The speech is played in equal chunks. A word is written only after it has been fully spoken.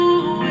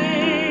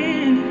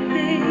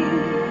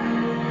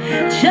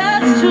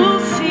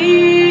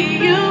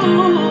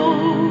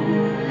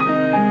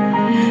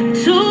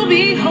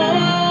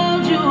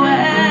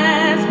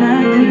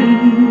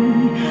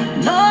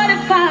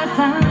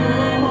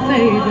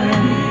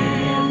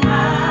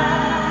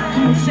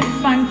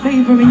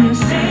favor in your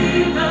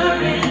sight.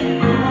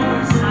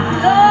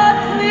 Lord,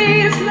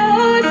 please,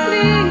 Lord,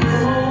 please.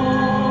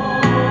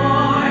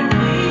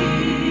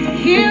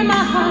 Hear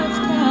my heart's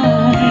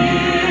cry.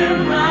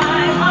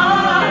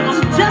 I'm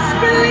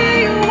desperately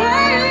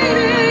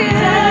waiting.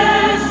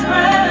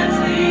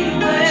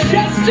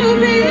 Just to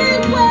be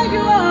where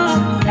you are.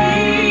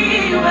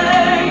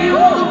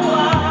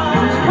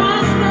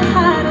 Cross the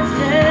hottest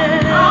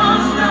desert.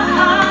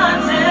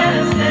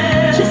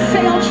 Just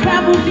say I'll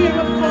travel near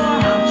or far.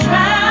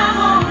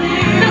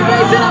 Now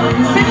raise it up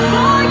and sing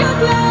for your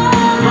glory.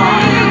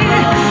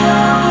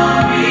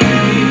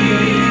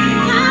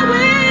 I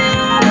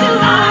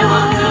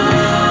will do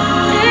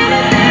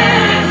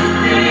anything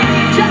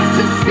just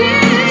to see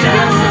you.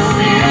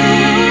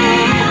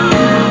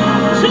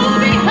 To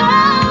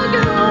behold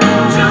you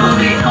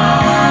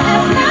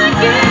as my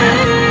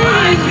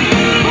King.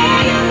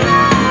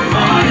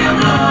 For your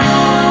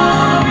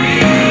glory.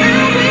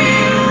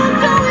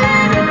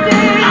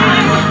 I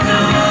will do anything.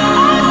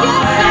 Oh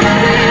yes, I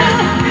will.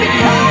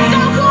 Because I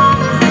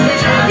wanna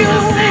see you.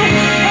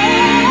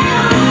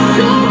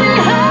 To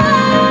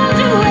behold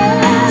you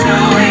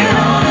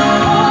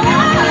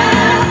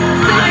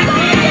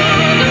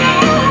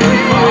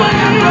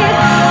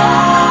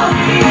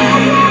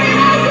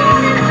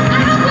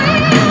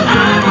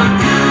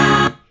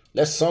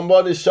Let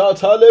somebody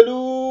shout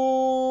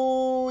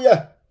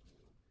hallelujah.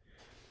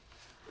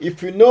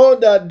 If you know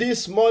that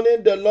this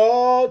morning the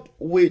Lord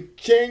will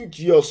change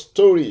your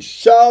story,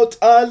 shout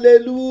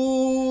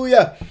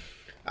hallelujah.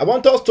 I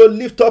want us to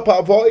lift up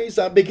our voice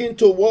and begin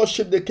to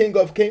worship the King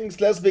of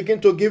Kings. Let's begin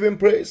to give him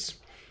praise.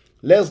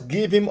 Let's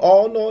give him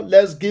honor.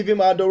 Let's give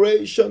him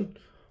adoration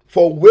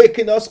for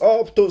waking us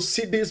up to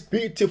see this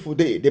beautiful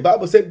day. The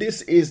Bible said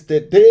this is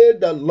the day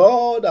the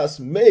Lord has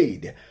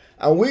made,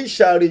 and we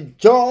shall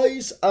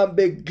rejoice and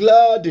be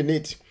glad in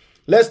it.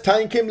 Let's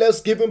thank him. Let's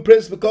give him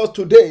praise, because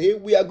today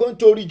we are going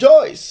to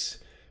rejoice.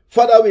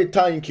 Father, we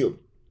thank you.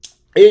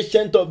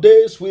 Ancient of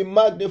days, we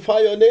magnify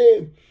your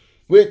name.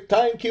 We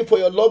thank you for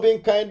your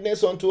loving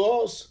kindness unto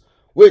us.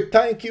 We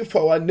thank you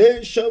for our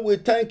nation. We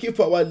thank you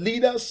for our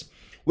leaders.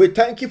 We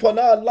thank you for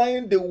not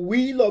allowing the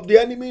will of the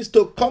enemies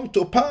to come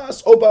to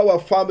pass over our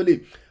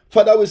family.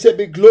 Father, we say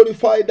be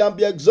glorified and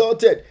be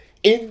exalted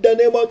in the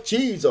name of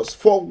Jesus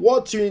for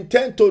what you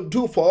intend to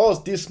do for us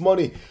this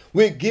morning.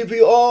 We give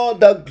you all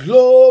the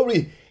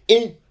glory.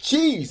 In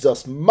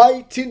Jesus'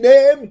 mighty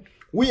name,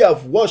 we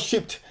have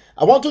worshipped.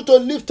 I want you to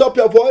lift up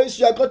your voice.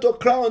 You are going to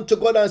cry unto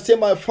God and say,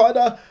 my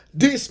Father,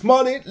 this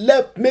morning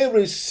let me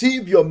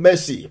receive your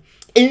mercy.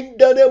 In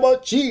the name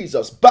of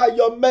Jesus, by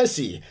your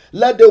mercy,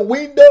 let the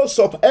windows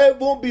of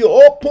heaven be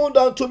opened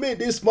unto me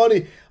this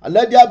morning, and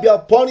let there be a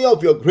pouring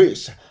of your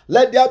grace.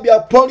 Let there be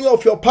a pouring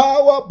of your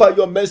power by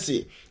your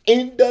mercy.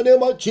 In the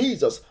name of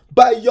Jesus,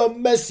 by your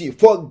mercy,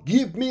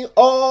 forgive me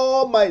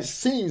all my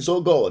sins, oh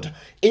God.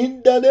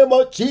 In the name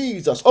of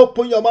Jesus,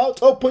 open your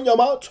mouth, open your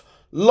mouth.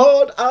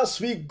 Lord,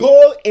 as we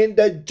go in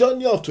the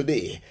journey of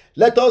today,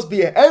 let us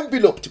be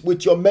enveloped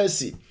with your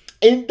mercy.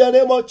 In the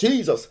name of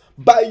Jesus,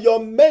 by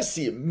your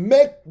mercy,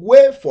 make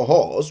way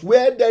for us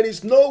where there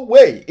is no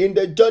way in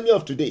the journey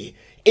of today.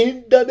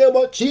 In the name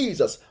of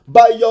Jesus,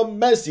 by your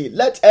mercy,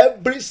 let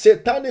every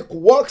satanic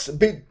works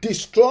be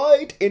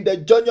destroyed in the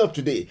journey of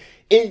today.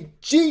 In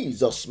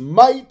Jesus'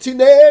 mighty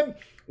name,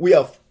 we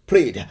have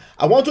prayed.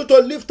 I want you to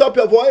lift up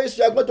your voice.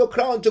 You are going to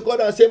cry unto God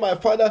and say, my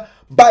Father,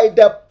 by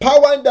the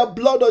power and the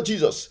blood of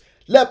Jesus,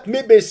 let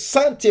me be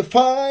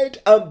sanctified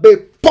and be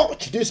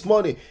purged this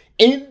morning.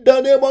 In the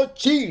name of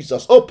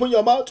Jesus, open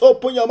your mouth,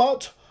 open your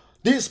mouth.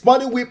 This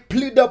morning we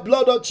plead the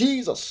blood of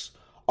Jesus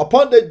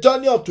upon the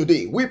journey of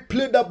today. We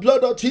plead the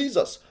blood of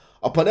Jesus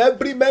upon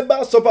every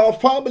members of our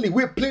family.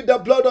 We plead the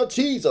blood of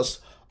Jesus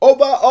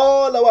over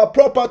all our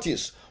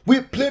properties.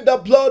 We plead the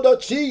blood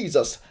of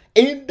Jesus.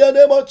 In the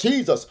name of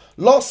Jesus,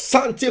 Lord,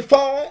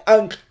 sanctify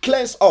and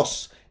cleanse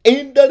us.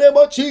 In the name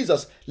of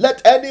Jesus,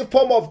 let any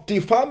form of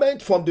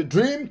defilement from the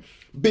dream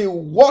be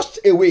washed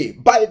away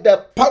by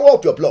the power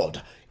of your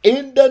blood.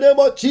 In the name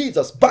of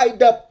Jesus, by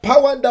the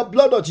power and the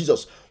blood of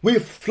Jesus, we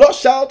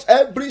flush out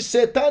every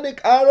satanic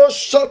arrow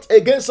shot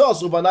against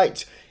us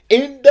overnight.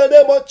 In the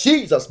name of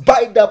Jesus,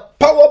 by the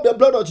power of the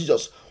blood of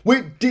Jesus,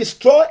 we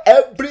destroy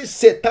every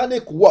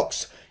satanic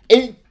works.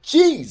 In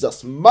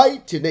Jesus'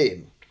 mighty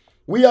name,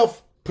 we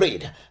have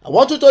prayed. I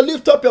want you to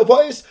lift up your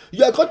voice.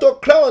 You are going to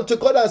cry unto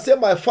God and say,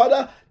 my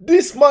Father,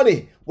 this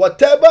morning,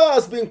 whatever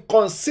has been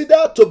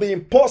considered to be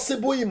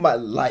impossible in my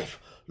life,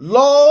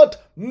 Lord,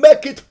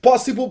 make it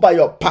possible by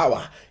your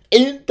power.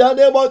 In the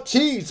name of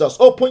Jesus,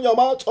 open your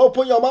mouth,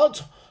 open your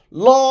mouth.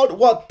 Lord,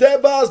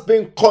 whatever has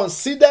been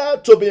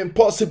considered to be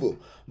impossible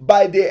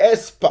by the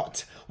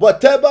expert,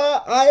 whatever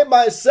I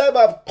myself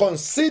have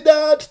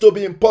considered to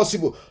be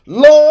impossible,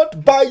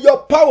 Lord, by your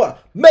power,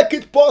 make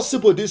it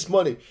possible this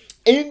morning.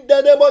 In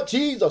the name of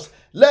Jesus,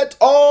 let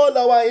all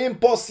our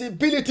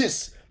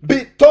impossibilities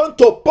be turned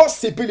to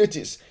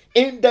possibilities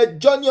in the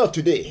journey of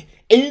today.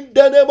 In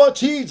the name of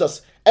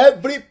Jesus,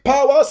 every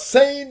power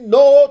saying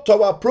no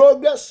to our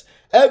progress,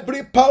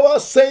 every power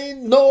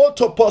saying no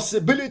to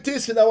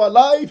possibilities in our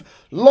life,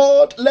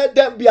 Lord, let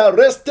them be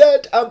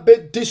arrested and be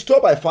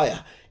destroyed by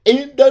fire.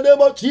 In the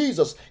name of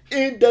Jesus,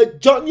 in the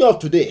journey of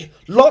today,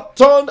 Lord,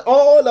 turn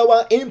all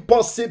our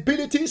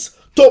impossibilities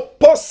to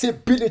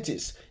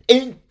possibilities.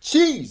 In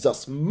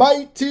Jesus'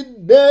 mighty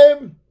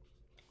name,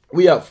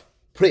 we have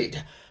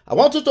prayed. I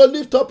want you to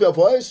lift up your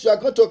voice. You are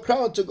going to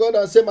cry unto God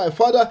and say, my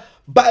Father,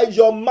 by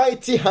your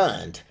mighty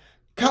hand,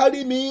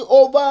 carry me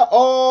over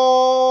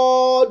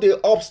all the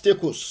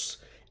obstacles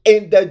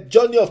in the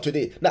journey of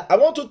today. Now, I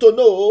want you to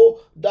know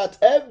that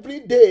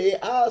every day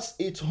has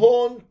its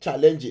own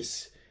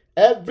challenges.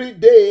 Every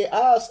day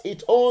has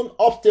its own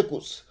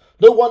obstacles.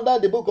 No wonder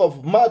the book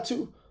of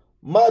Matthew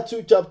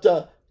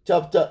chapter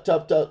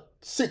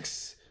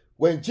 6,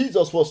 when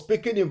Jesus was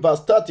speaking in verse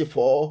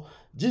 34,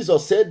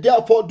 Jesus said,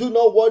 therefore do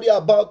not worry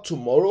about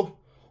tomorrow,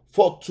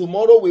 for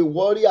tomorrow will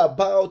worry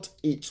about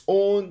its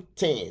own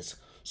things.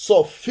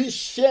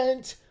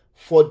 Sufficient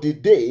for the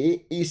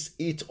day is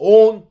its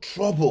own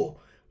trouble.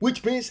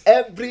 Which means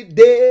every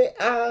day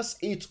has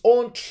its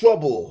own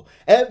trouble.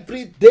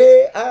 Every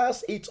day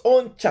has its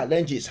own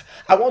challenges.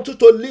 I want you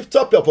to lift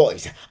up your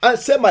voice and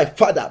say, my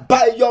Father,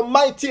 by your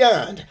mighty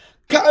hand,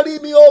 carry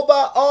me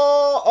over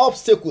all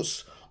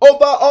obstacles,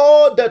 over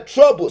all the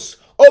troubles,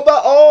 over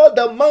all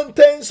the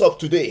mountains of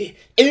today.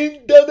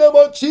 In the name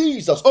of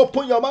Jesus,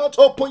 open your mouth,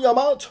 open your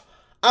mouth.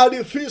 I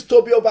refuse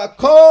to be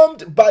overcome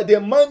by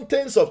the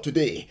mountains of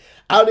today.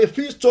 I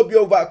refuse to be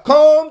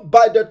overcome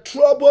by the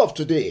trouble of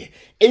today.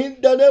 In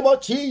the name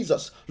of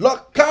Jesus, Lord,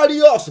 carry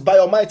us by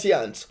your mighty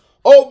hands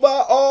over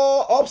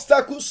all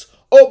obstacles,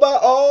 over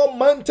all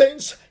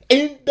mountains.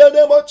 In the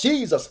name of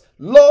Jesus,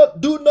 Lord,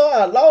 do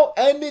not allow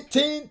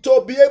anything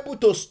to be able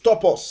to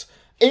stop us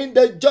in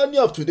the journey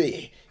of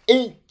today.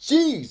 In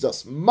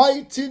Jesus'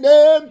 mighty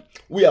name,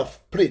 we have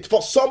prayed.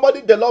 For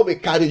somebody, the Lord will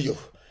carry you.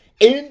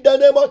 In the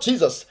name of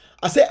Jesus,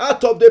 I say,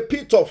 out of the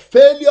pit of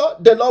failure,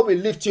 the Lord will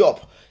lift you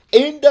up.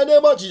 In the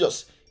name of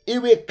Jesus, He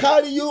will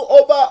carry you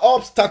over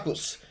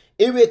obstacles.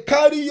 He will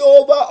carry you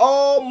over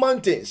all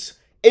mountains.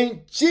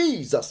 In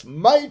Jesus'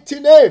 mighty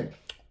name,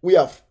 we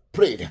have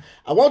prayed.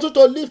 I want you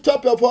to lift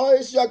up your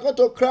voice. You are going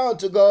to cry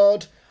unto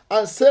God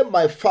and say,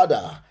 my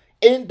Father,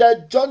 in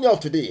the journey of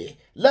today,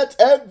 let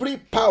every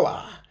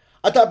power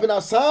that have been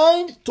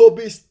assigned to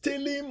be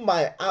stealing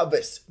my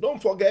harvest.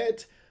 Don't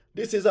forget,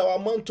 this is our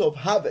month of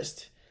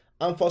harvest.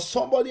 And for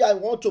somebody, I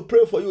want to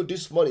pray for you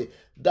this morning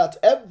that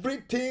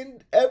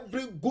everything,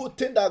 every good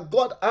thing that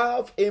God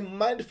have in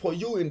mind for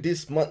you in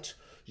this month,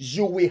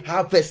 you will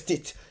harvest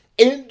it.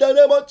 In the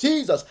name of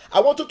Jesus,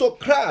 I want you to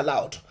cry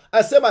aloud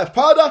and say, my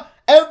Father,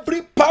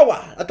 every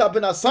power that have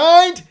been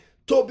assigned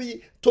to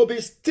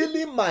be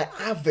stealing my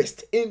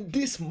harvest in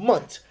this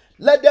month,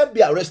 let them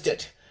be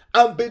arrested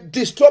and be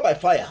destroyed by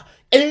fire.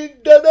 In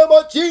the name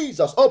of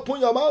Jesus,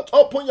 open your mouth,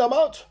 open your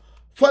mouth.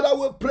 Father,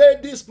 we pray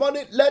this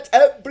morning, let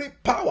every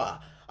power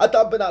that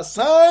have been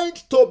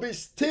assigned to be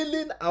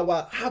stealing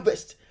our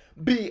harvest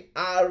be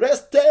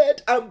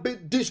arrested and be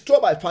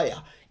destroyed by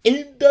fire.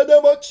 In the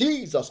name of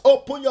Jesus,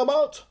 open your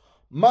mouth.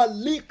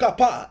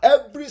 Malikapa,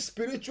 every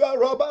spiritual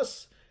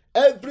robbers,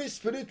 every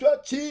spiritual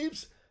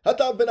chiefs that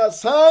have been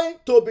assigned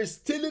to be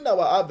stealing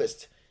our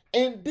harvest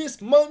in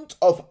this month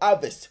of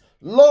harvest,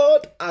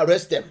 Lord,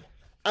 arrest them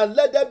and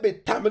let them be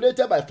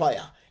terminated by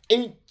fire.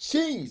 In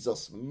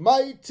Jesus'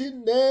 mighty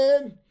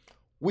name,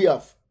 we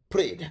have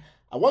prayed.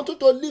 I want you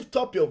to lift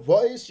up your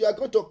voice. You are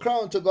going to cry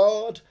unto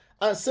God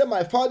and say,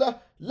 my Father,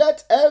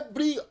 let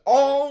every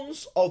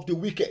ounce of the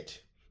wicked.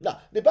 Now,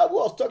 the Bible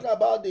was talking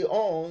about the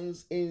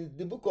ounce in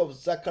the book of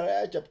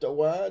Zechariah chapter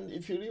 1.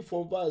 If you read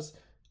from verse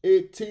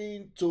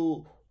 18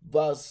 to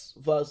verse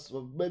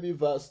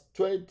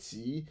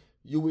 20,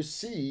 you will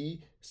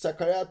see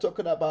Zechariah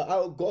talking about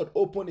how God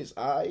opened his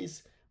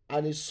eyes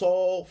and he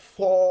saw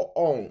 4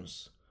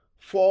 horns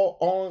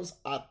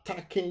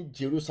attacking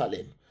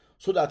Jerusalem,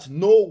 so that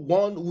no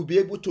one will be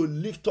able to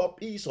lift up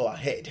his or her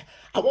head.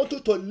 I want you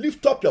to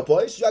lift up your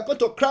voice. You are going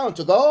to cry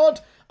unto God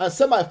and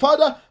say, my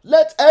Father,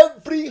 let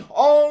every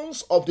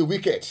horns of the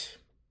wicked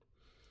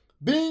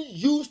being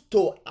used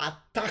to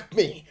attack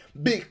me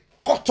be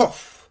cut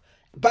off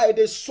by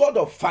the sword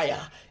of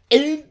fire.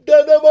 In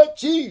the name of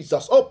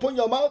Jesus, open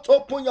your mouth,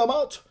 open your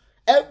mouth.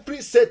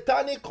 Every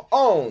satanic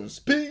horns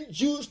being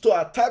used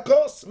to attack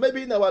us,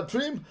 maybe in our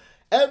dream,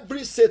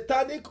 every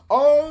satanic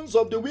horns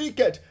of the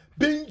wicked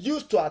being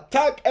used to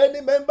attack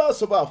any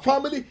members of our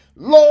family,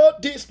 Lord,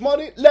 this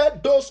morning,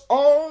 let those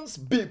horns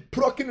be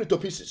broken into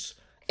pieces.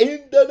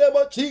 In the name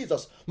of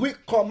Jesus, we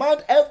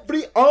command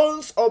every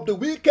horns of the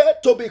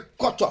wicked to be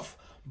cut off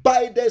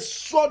by the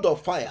sword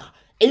of fire.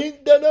 In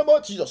the name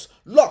of Jesus,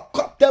 Lord,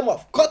 cut them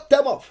off, cut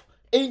them off.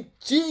 In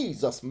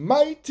Jesus'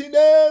 mighty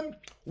name,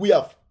 we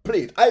have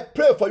prayed. I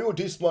pray for you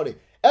this morning.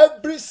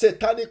 Every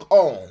satanic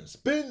horns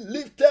being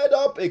lifted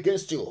up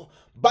against you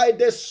by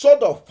the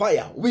sword of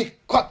fire, we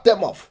cut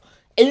them off.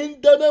 In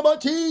the name of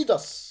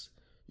Jesus,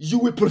 you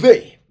will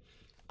prevail.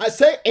 I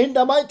say, in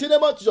the mighty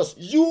name of Jesus,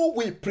 you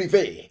will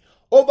prevail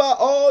over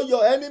all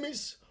your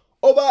enemies,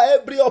 over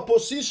every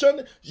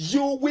opposition.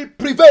 You will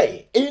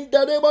prevail in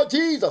the name of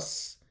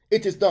Jesus.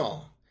 It is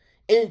done.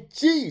 In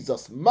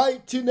Jesus'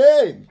 mighty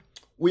name,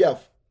 we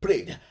have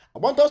prayed. I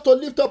want us to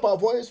lift up our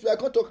voice. We are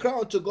going to cry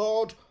unto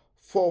God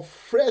for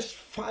fresh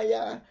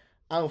fire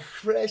and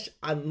fresh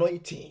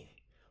anointing.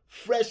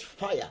 Fresh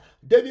fire.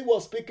 David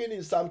was speaking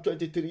in Psalm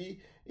 23.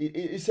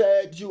 He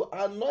said, you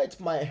anoint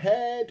my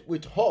head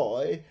with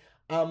oil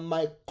and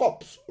my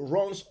cups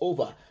runs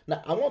over.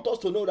 Now, I want us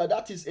to know that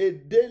that is a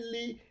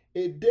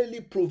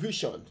daily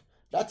provision.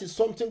 That is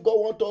something God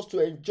wants us to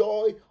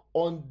enjoy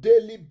on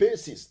daily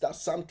basis.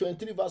 That's Psalm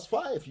 23 verse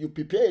 5. You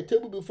prepare a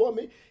table before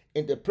me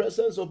in the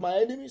presence of my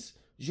enemies.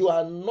 You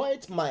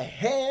anoint my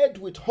head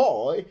with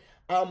oil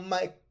and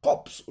my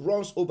cups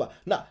runs over.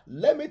 Now,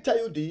 let me tell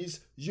you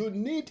this. You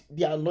need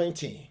the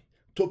anointing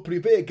to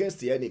prevail against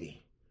the enemy.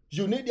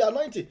 You need the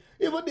anointing.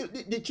 Even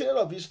the children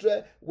of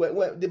Israel,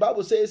 when the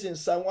Bible says in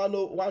Psalm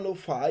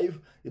 105,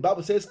 the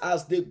Bible says,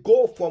 as they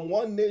go from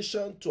one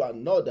nation to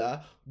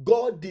another,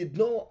 God did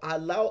not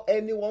allow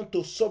anyone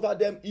to suffer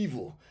them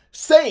evil,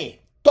 saying,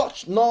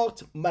 touch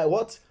not my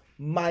what?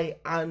 My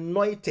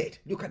anointed.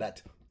 Look at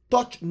that.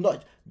 Touch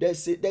not. There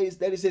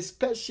is a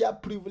special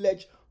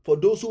privilege for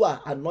those who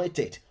are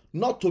anointed,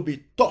 not to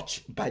be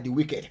touched by the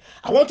wicked.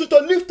 I want you to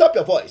lift up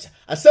your voice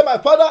and say, my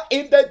Father,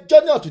 in the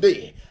journey of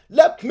today,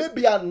 let me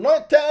be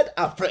anointed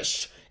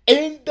afresh.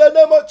 In the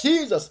name of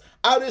Jesus,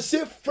 I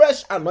receive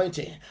fresh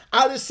anointing.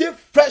 I receive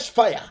fresh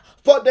fire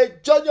for the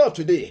journey of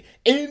today.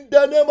 In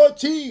the name of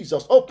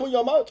Jesus, open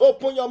your mouth,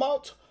 open your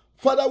mouth.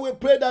 Father, we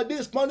pray that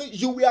this morning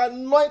you will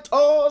anoint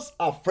us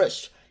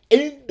afresh.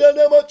 In the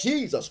name of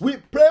Jesus, we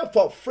pray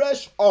for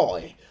fresh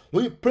oil.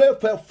 We pray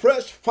for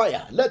fresh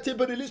fire. Let it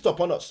be released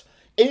upon us.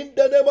 In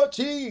the name of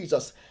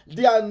Jesus,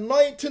 the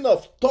anointing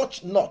of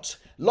touch not.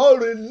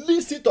 Lord,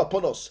 release it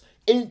upon us.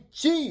 In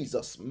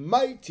Jesus'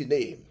 mighty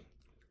name,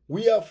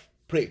 we have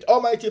prayed.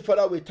 Almighty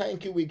Father, we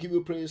thank you. We give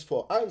you praise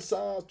for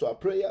answers to our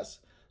prayers.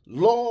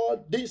 Lord,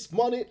 this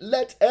morning,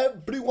 let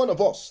every one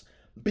of us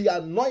be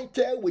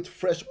anointed with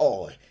fresh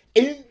oil.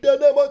 In the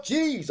name of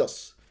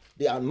Jesus,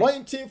 the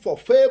anointing for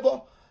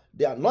favor,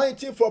 the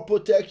anointing for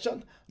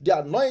protection, the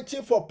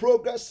anointing for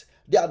progress,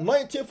 the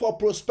anointing for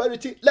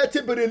prosperity, let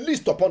it be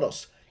released upon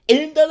us.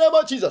 In the name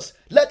of Jesus,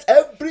 let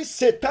every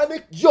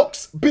satanic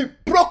yokes be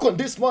broken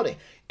this morning.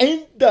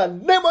 In the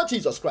name of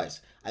Jesus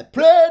Christ, I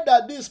pray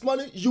that this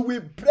morning you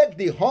will break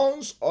the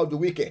horns of the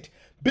wicked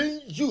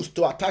being used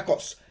to attack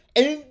us.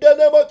 In the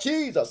name of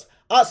Jesus,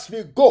 as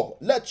we go,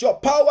 let your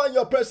power and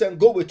your presence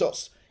go with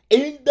us.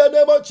 In the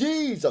name of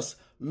Jesus,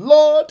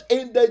 Lord,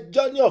 in the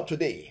journey of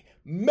today,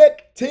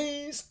 make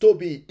things to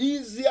be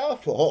easier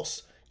for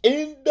us.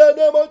 In the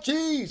name of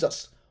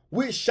Jesus,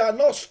 we shall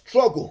not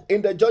struggle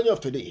in the journey of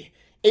today.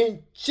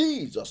 In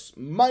Jesus'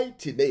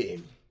 mighty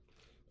name,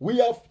 we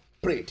have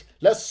prayed.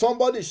 Let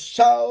somebody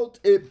shout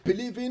a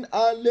believing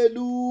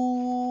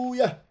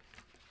hallelujah.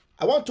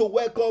 I want to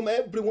welcome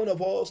every one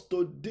of us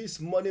to this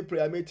morning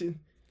prayer meeting.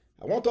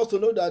 I want us to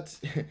know that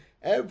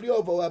every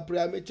of our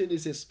prayer meeting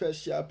is a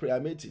special prayer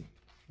meeting.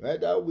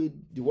 Whether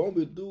the one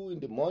we do in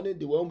the morning,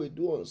 the one we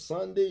do on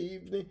Sunday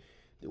evening,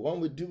 the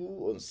one we do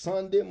on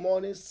Sunday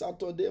morning,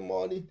 Saturday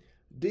morning,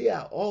 they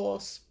are all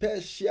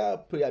special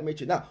prayer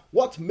meetings. Now,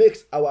 what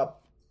makes our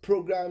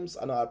programs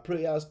and our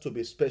prayers to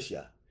be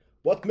special?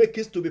 What makes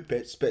it to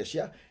be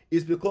special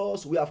is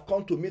because we have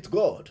come to meet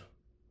God.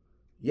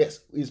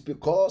 Yes, it's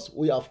because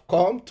we have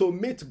come to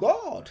meet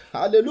God.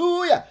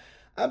 Hallelujah.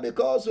 And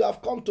because we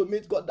have come to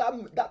meet God,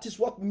 that is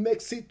what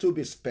makes it to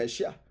be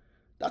special.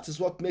 That is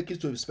what makes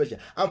it to be special.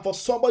 And for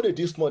somebody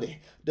this morning,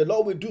 the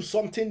Lord will do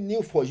something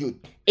new for you.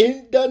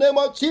 In the name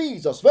of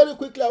Jesus. Very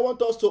quickly, I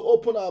want us to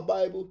open our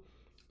Bible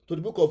to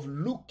the book of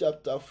Luke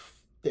chapter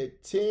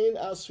 13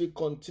 as we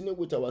continue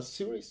with our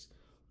series.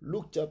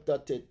 Luke chapter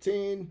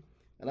 13.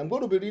 And I'm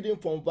going to be reading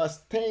from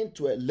verse 10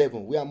 to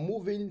 11. We are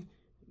moving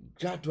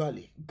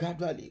gradually.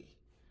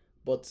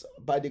 But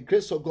by the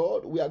grace of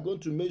God, we are going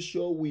to make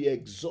sure we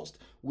exhaust.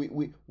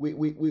 We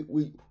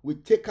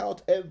take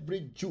out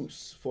every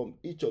juice from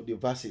each of the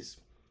verses.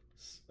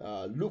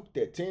 Luke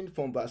 13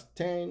 from verse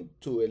 10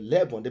 to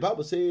 11. The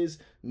Bible says,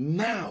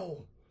 now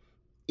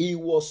he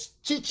was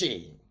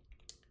teaching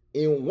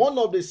in one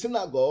of the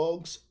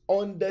synagogues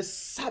on the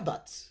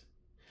Sabbath.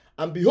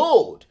 And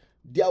behold,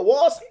 there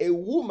was a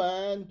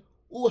woman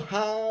who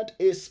had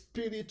a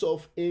spirit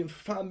of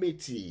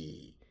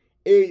infirmity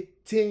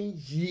 18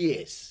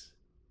 years.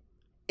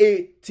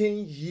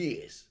 18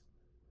 years.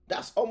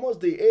 That's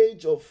almost the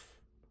age of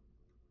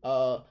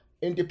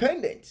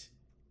independence.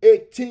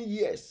 18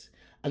 years.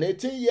 An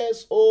 18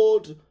 years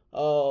old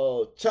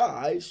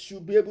child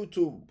should be able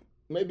to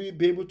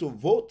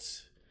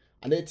vote.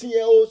 An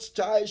 18-year-old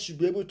child should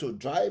be able to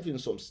drive in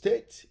some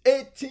states.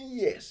 18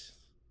 years.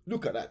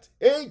 Look at that.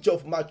 Age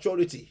of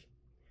maturity.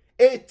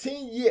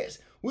 18 years.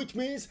 Which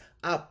means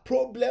a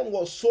problem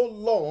was so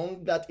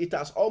long that it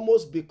has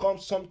almost become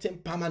something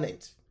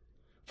permanent.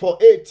 For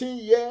 18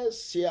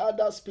 years, she had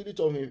that spirit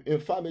of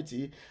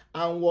infirmity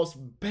and was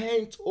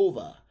bent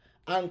over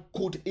and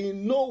could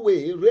in no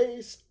way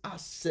raise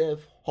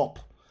herself up.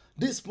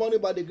 This morning,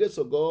 by the grace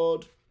of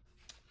God,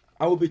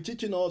 I will be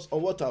teaching us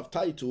on what I've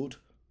titled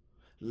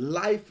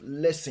Life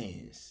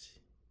Lessons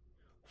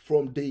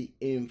from the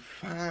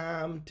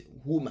Infirmed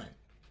Woman.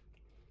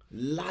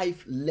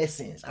 Life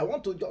lessons. I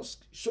want to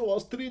just show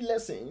us 3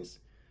 lessons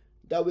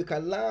that we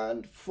can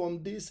learn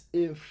from this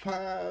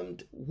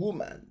infirmed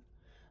woman.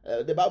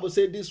 The Bible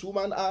said this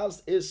woman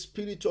has a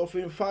spirit of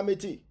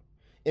infirmity.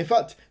 In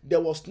fact,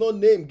 there was no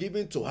name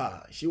given to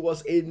her. She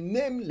was a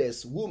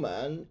nameless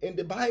woman in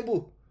the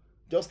Bible.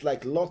 Just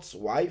like Lot's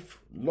wife.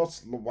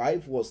 Lot's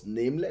wife was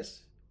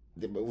nameless.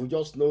 We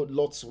just know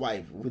Lot's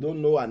wife. We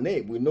don't know her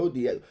name. We know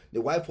the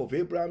wife of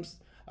Abraham's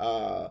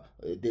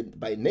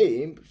by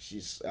name.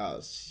 She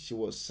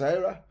was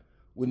Sarah.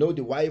 We know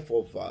the wife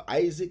of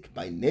Isaac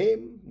by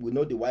name. We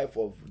know the wife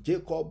of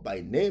Jacob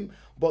by name.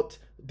 But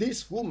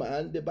this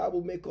woman, the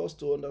Bible makes us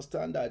to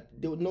understand that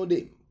there was no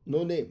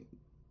name.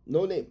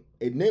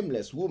 A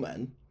nameless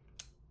woman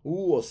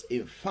who was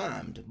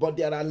infirmed. But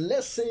there are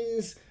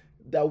lessons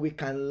that we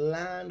can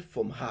learn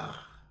from her.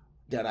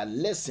 There are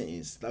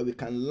lessons that we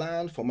can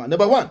learn from her.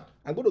 Number 1,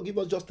 I'm going to give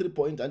us just 3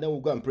 points and then we'll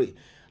go and pray.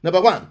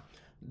 Number 1,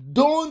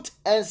 don't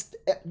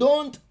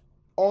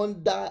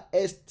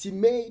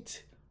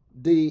underestimate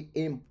the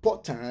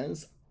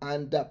importance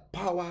and the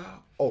power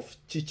of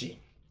teaching.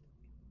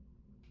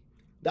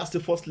 That's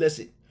the first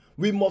lesson.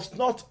 We must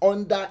not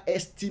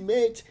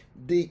underestimate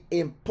the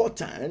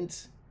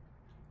importance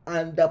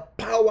and the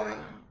power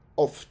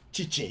of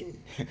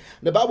teaching.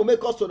 The Bible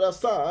makes us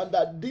understand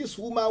that this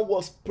woman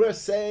was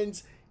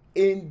present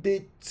in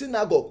the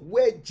synagogue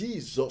where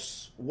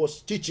Jesus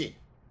was teaching.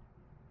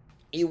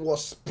 He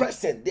was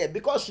present there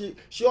because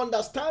she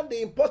understands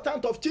the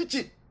importance of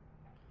teaching.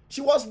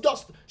 She wasn't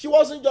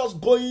just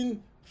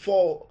going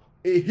for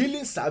a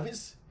healing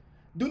service.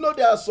 Do you know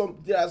there are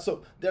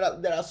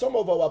some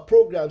of our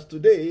programs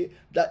today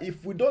that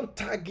if we don't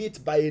tag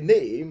it by a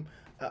name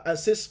and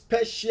say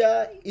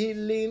special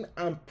healing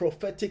and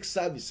prophetic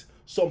service,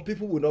 some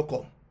people will not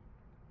come.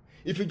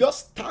 If you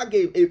just tag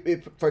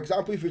for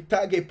example, if you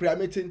tag a prayer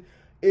meeting,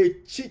 a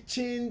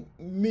teaching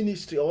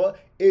ministry or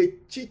a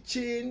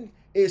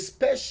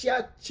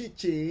special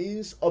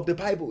teachings of the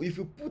Bible, if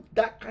you put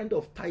that kind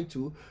of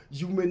title,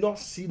 you may not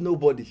see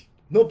nobody.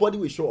 Nobody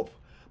will show up.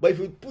 But if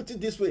you put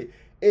it this way,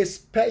 a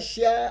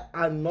special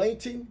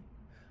anointing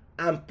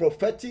and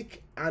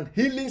prophetic and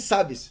healing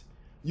service,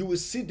 you will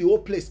see the whole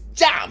place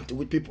jammed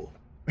with people.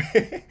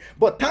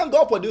 But thank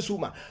God for this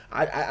woman.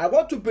 I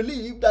want to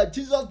believe that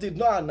Jesus did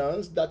not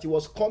announce that he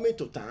was coming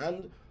to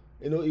town.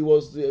 It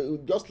was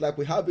just like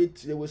we have it,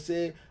 they will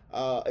say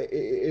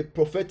a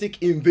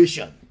prophetic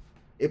invasion.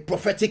 A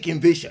prophetic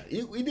invasion.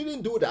 He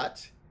didn't do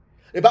that.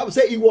 The Bible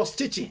says he was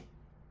teaching.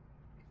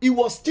 He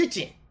was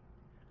teaching.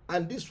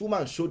 And this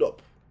woman showed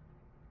up.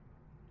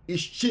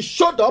 She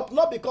showed up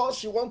not because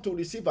she wanted to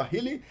receive a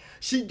healing.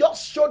 She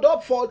just showed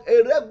up for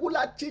a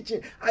regular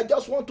teaching. I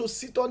just want to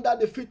sit under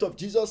the feet of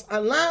Jesus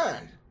and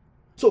learn.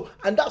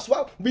 And that's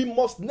why we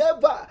must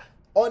never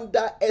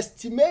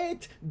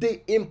underestimate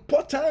the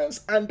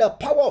importance and the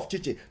power of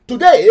teaching.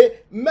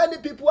 Today, many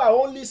people are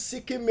only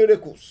seeking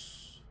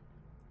miracles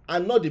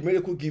and not the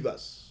miracle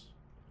givers.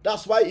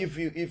 That's why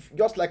if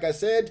just like I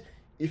said,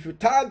 if you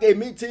tag a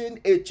meeting,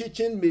 a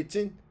teaching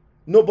meeting,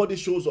 nobody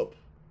shows up.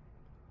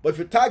 But if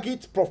you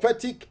target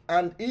prophetic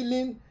and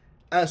healing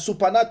and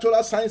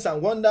supernatural signs and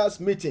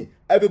wonders meeting,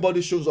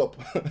 everybody shows up.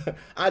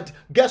 And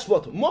guess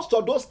what? Most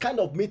of those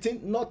kind of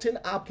meetings, nothing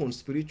happens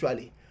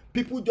spiritually.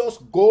 People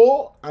just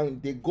go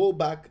and they go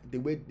back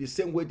the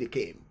same way they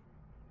came.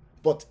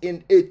 But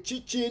in a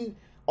teaching,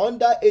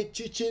 under a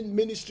teaching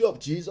ministry of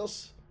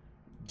Jesus,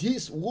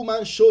 this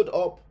woman showed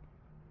up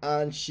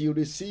and she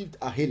received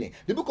a healing.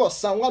 The book of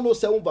Psalm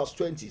 107 verse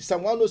 20.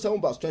 Psalm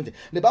 107 verse 20.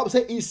 The Bible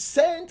says he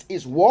sent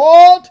his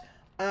word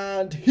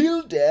and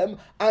heal them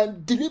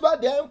and deliver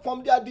them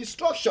from their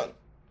destruction,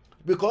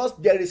 because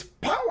there is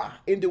power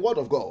in the word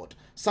of God.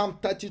 Psalm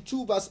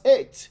 32 verse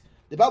 8,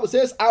 the Bible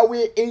says, I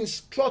will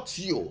instruct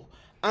you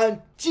and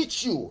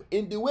teach you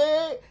in the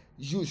way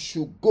you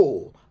should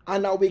go,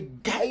 and I will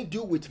guide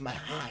you with my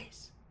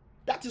eyes.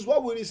 That is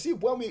what we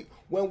receive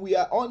when we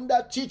are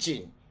under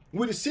teaching.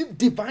 We receive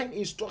divine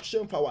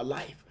instruction for our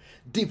life,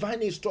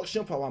 divine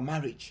instruction for our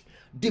marriage,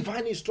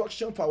 divine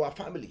instruction for our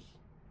family.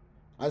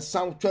 And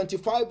Psalm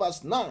 25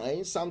 verse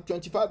 9,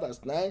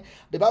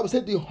 the Bible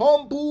says, the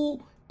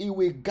humble he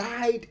will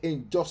guide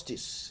in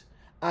justice,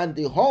 and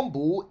the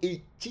humble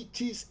he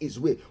teaches his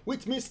way.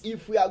 Which means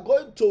if we are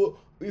going to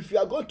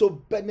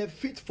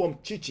benefit from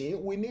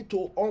teaching, we need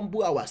to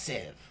humble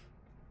ourselves.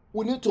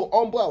 We need to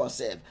humble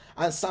ourselves.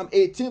 And Psalm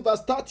 18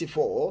 verse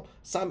 34,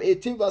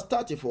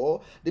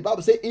 the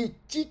Bible says, he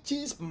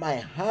teaches my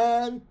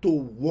hand to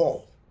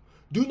war.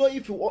 Do you know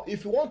if you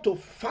want to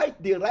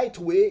fight the right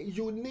way,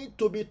 you need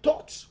to be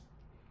taught.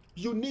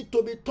 You need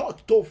to be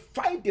taught to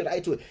fight the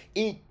right way.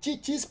 It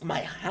teaches my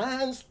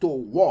hands to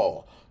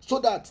war, so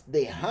that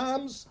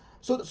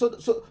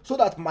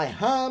my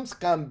hands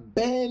can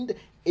bend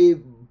a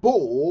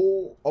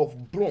bow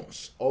of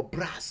bronze or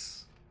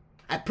brass.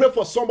 I pray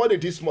for somebody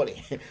this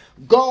morning.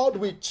 God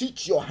will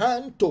teach your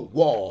hand to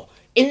war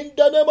in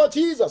the name of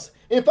Jesus.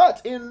 In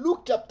fact, in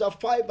Luke chapter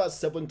 5 verse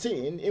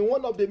 17, in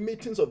one of the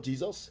meetings of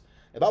Jesus,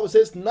 the Bible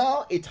says,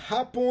 now it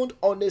happened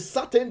on a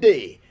certain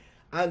day.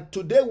 And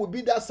today will be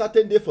that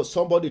certain day for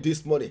somebody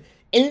this morning.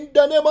 In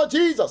the name of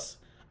Jesus.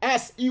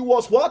 As he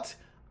was what?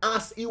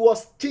 As he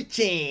was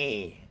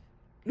teaching.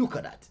 Look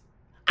at that.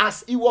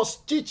 As he was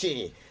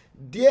teaching,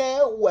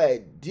 there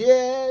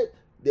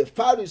the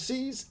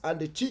Pharisees and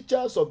the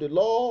teachers of the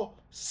law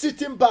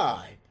sitting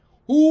by,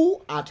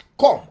 who had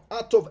come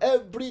out of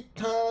every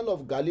town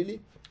of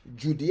Galilee,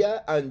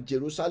 Judea and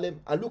Jerusalem.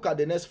 And look at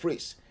the next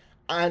phrase.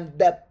 And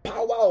the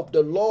power of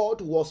the Lord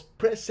was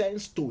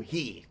present to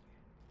heal.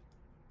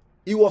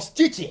 He was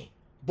teaching,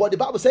 but the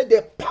Bible said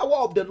the power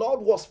of the Lord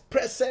was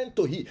present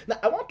to heal. Now,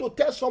 I want to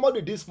tell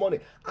somebody this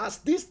morning, as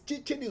this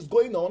teaching is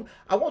going on,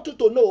 I want you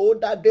to know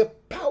that the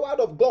power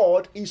of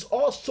God is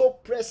also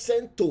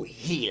present to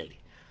heal.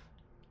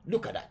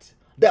 Look at that.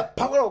 The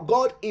power of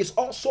God is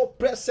also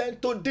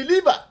present to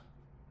deliver.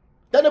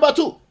 Then number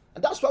two,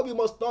 and that's why we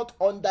must not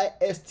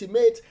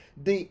underestimate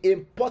the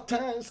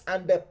importance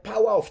and the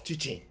power of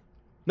teaching.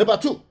 Number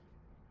two,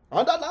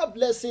 another life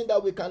lesson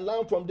that we can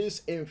learn from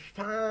this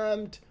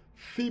infirmed,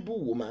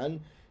 feeble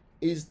woman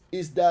is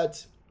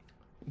that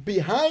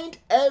behind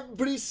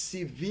every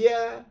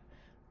severe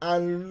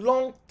and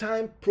long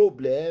time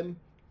problem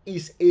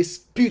is a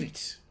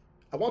spirit.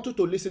 I want you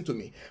to listen to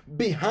me.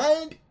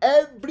 Behind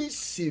every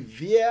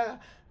severe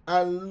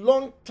and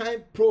long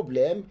time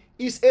problem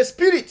is a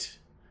spirit.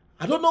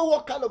 I don't know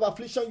what kind of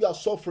affliction you are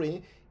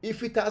suffering.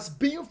 If it has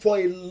been for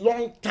a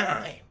long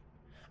time,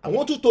 I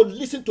want you to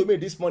listen to me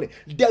this morning.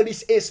 There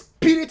is a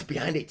spirit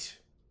behind it.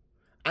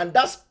 And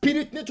that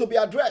spirit needs to be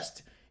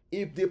addressed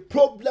if the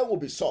problem will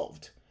be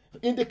solved.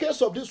 In the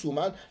case of this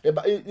woman,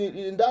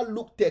 in that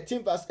Luke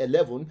 13 verse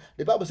 11,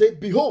 the Bible says,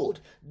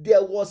 behold,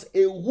 there was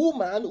a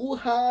woman who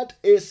had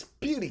a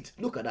spirit.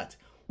 Look at that.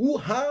 Who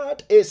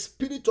had a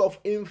spirit of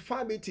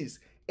infirmities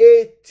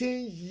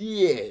 18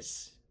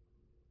 years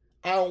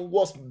and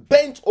was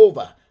bent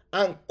over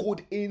and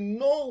could in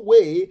no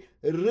way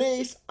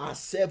raise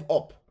herself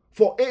up.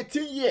 For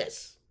 18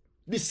 years,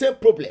 the same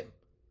problem.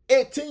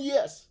 18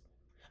 years.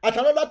 At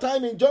another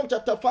time in John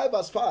chapter 5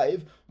 verse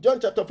 5,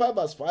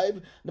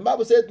 the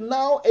Bible said,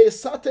 now a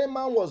certain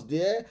man was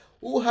there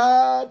who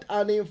had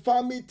an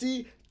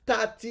infirmity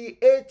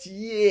 38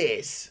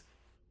 years.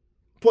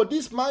 For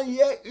this man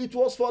here, it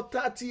was for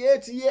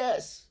 38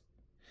 years.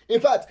 In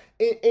fact,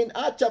 in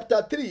Acts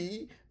chapter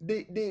 3,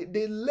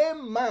 the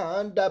lame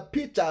man that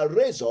Peter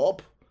raised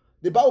up,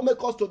 the Bible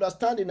makes us to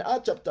understand in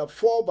Acts chapter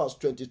 4 verse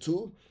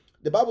 22,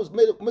 the Bible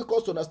makes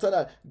us to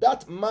understand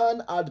that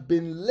man had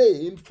been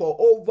lame for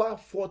over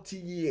 40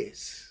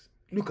 years.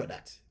 Look at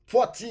that.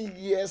 40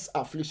 years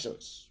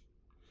afflictions.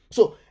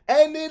 So,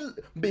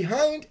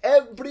 behind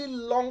every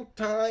long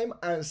time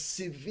and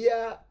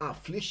severe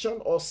affliction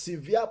or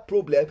severe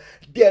problem,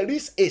 there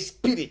is a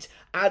spirit.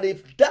 And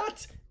if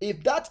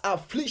that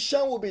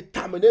affliction will be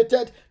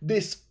terminated,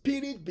 the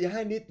spirit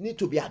behind it needs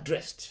to be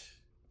addressed.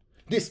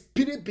 The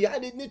spirit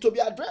behind it needs to be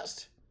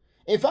addressed.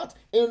 In fact,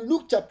 in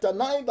Luke chapter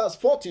 9 verse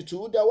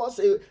 42, there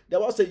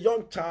was a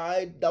young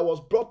child that was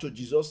brought to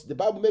Jesus. The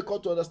Bible makes us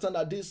to understand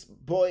that this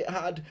boy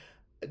had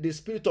the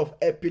spirit of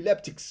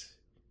epileptics.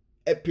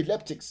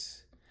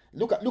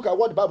 Look at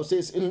what the Bible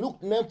says in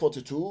Luke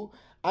 9:42.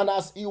 And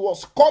as he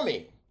was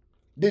coming,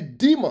 the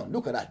demon,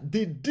 look at that,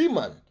 the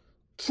demon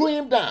threw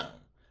him down.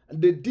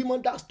 The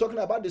demon that's talking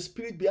about the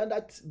spirit behind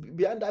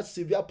that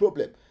severe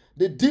problem.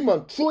 The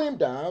demon threw him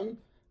down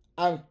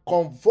and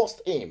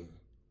convulsed him.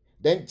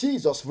 Then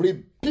Jesus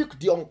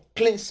rebuked the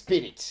unclean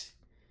spirit,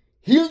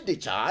 healed the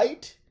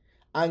child,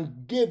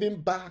 and gave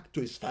him back to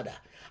his father.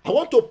 I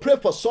want to pray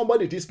for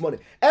somebody this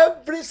morning.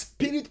 Every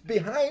spirit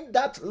behind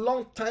that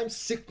long-time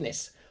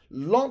sickness,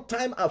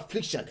 long-time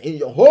affliction in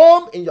your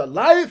home, in your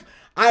life,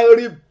 I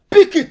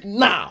rebuke it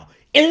now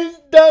in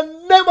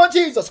the name of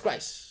Jesus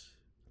Christ.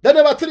 Then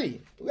number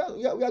three, we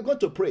are going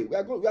to pray. We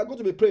are going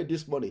to be praying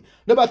this morning.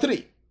 Number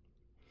three,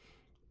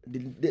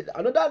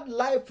 another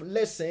life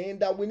lesson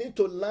that we need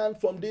to learn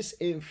from this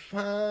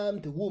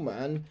infirmed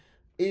woman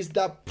is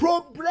the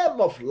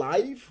problem of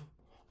life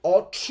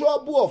or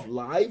trouble of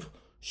life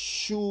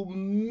should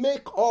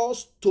make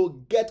us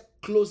to get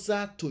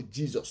closer to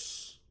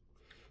Jesus.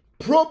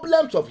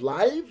 Problems of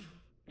life,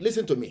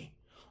 listen to me,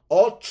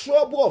 or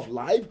trouble of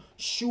life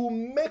should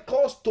make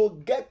us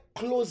to get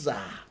closer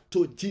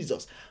to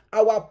Jesus.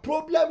 Our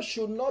problem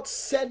should not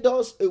send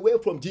us away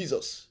from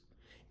Jesus.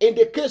 In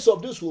the case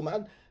of this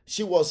woman,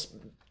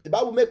 the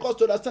Bible makes us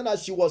to understand that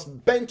she was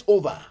bent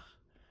over,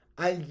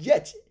 and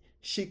yet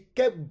she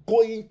kept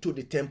going to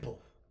the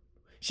temple.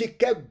 She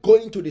kept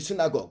going to the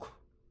synagogue.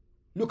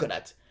 Look at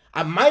that.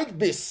 I might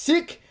be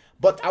sick,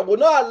 but I will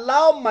not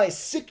allow my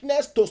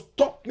sickness to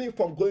stop me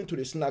from going to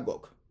the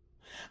synagogue.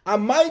 I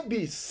might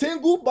be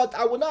single, but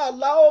I will not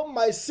allow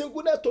my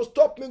singleness to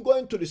stop me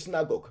going to the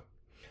synagogue.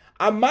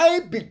 I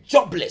might be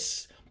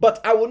jobless,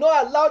 but I will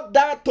not allow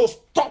that to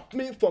stop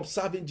me from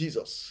serving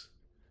Jesus.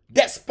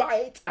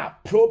 Despite her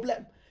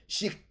problem,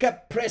 she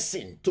kept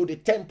pressing to the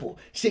temple.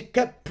 She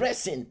kept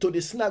pressing to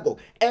the synagogue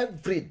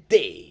every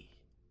day.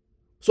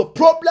 So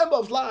problem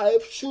of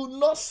life should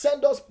not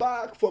send us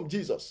back from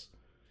Jesus.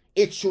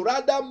 It should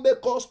rather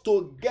make us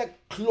to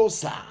get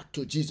closer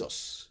to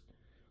Jesus.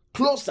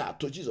 Closer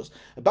to Jesus.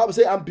 The Bible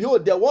says, and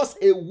behold, there was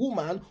a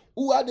woman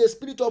who had a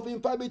spirit of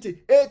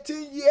infirmity.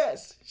 18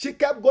 years. She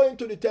kept going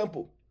to the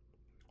temple.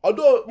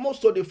 Although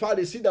most of the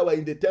Pharisees that were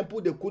in the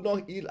temple, they could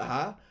not heal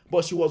her,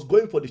 but she was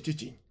going for the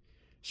teaching.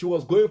 She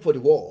was going for the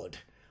word.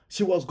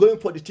 She was going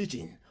for the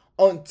teaching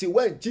until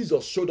when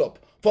Jesus showed up.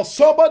 For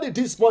somebody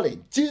this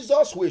morning,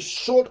 Jesus will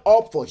show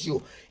up for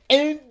you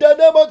in the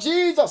name of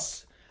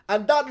Jesus.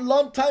 And that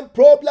long time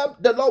problem,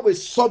 the Lord will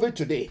solve it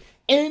today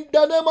in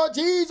the name of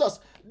Jesus.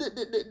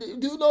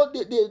 Do you know,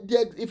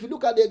 if you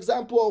look at the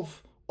example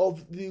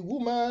of the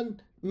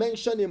woman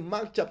mentioned in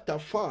Mark chapter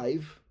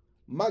 5,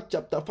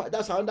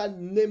 that's another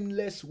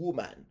nameless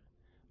woman.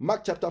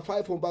 Mark chapter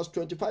 5 from verse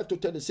 25 to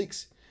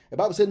 26. The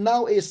Bible says,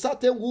 now a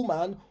certain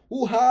woman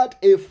who had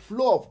a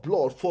flow of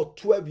blood for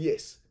 12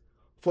 years.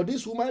 For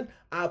this woman,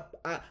 her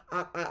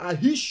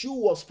issue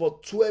was for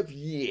 12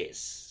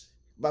 years.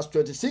 Verse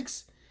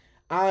 26.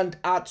 And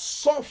had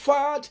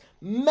suffered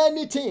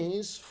many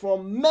things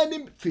from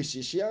many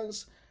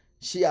physicians.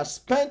 She had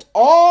spent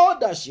all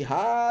that she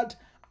had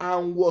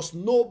and was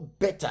no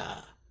better,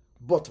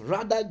 but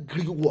rather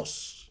grew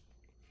worse.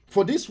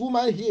 For this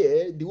woman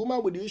here, the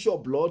woman with the issue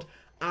of blood,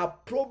 her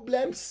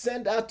problem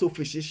sent her to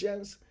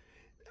physicians.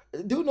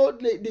 Do you know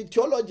the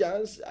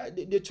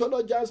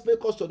theologians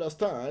make us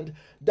understand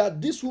that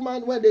this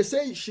woman, when they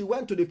say she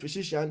went to the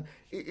physician,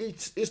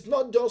 it's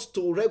not just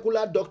to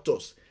regular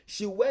doctors.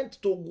 She went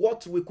to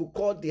what we could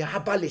call the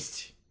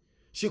herbalist.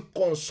 She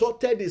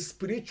consulted the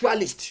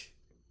spiritualist.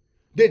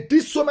 They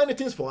did so many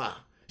things for her.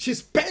 She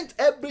spent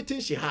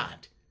everything she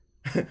had.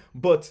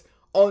 But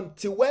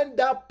until when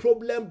that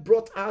problem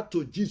brought her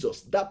to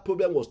Jesus, that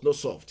problem was not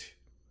solved.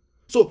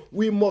 So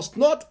we must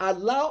not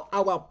allow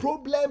our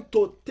problem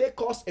to take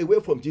us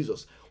away from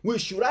Jesus. We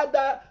should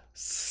rather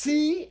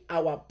see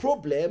our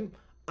problem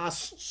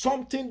as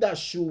something that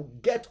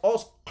should get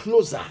us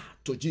closer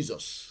to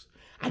Jesus.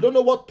 I don't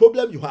know what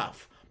problem you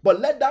have, but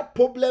let that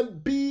problem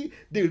be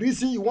the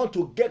reason you want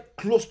to get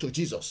close to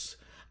Jesus.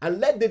 And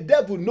let the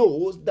devil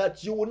know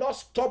that you will not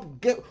stop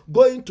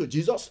going to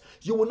Jesus.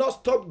 You will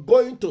not stop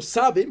going to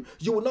serve him.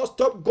 You will not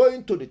stop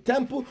going to the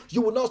temple.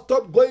 You will not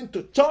stop going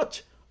to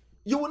church.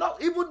 You will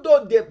not, even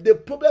though the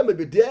problem may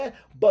be there,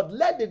 but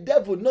let the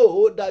devil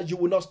know that you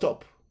will not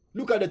stop.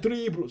 Look at the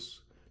three Hebrews.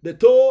 They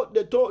told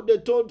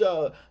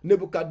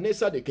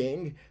Nebuchadnezzar the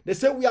king, they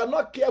said, we are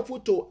not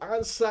careful to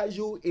answer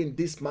you in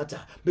this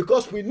matter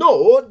because we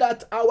know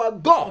that our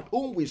God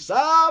whom we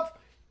serve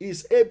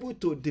is able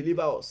to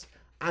deliver us.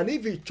 And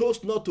if he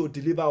chose not to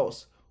deliver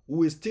us, we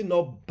will still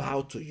not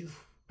bow to you.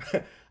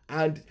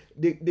 And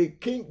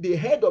the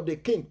head of the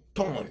king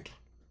turned.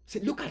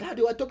 Said, look at how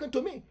they were talking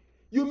to me.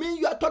 You mean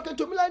you are talking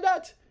to me like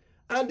that?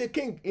 And the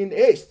king in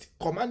haste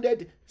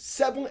commanded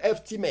 7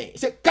 FT men. He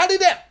said, carry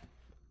them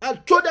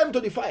and throw them to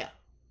the fire.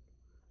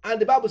 And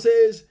the Bible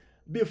says,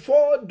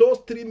 before those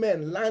 3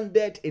 men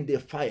landed in the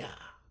fire,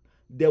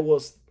 there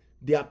was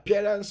the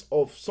appearance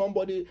of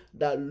somebody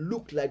that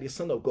looked like the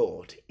Son of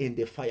God in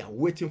the fire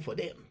waiting for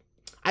them.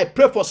 I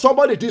pray for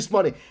somebody this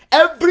morning.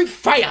 Every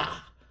fire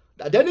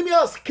that the enemy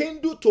has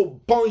kindled to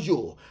burn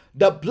you,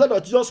 the blood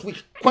of Jesus will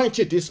quench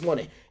it this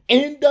morning.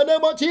 In the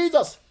name of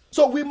Jesus.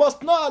 So we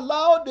must not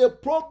allow the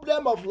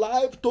problem of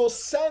life to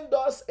send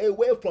us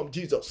away from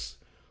Jesus.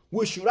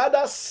 We should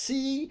rather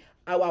see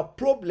our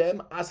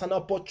problem as an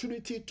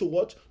opportunity to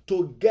what?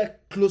 To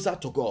get closer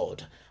to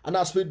God. And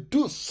as we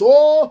do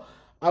so,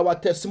 our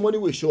testimony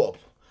will show up.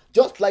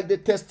 Just like the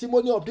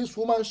testimony of this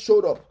woman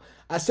showed up.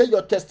 I say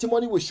your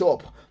testimony will show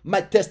up. My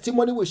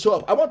testimony will show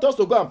up. I want us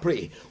to go and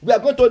pray. We are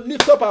going to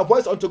lift up our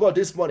voice unto God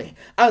this morning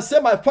and say,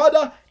 my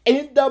Father,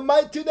 in the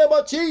mighty name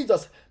of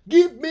Jesus,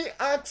 give me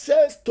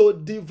access to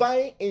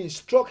divine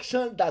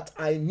instruction that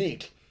I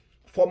need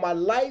for my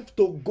life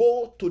to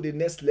go to the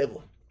next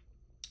level.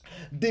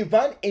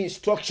 Divine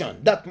instruction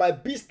that my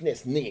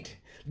business need.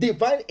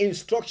 Divine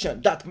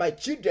instruction that my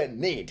children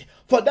need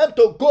for them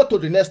to go to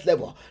the next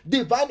level.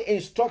 Divine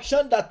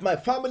instruction that my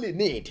family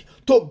need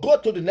to go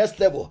to the next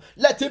level.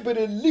 Let it be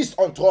released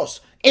unto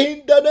us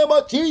in the name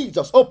of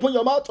Jesus. Open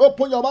your mouth,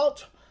 open your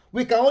mouth.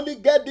 We can only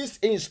get this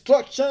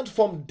instruction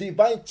from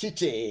divine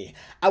teaching.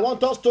 I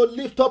want us to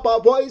lift up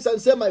our voice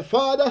and say, my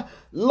Father,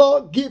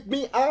 Lord, give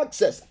me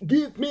access.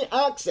 Give me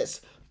access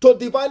to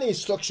divine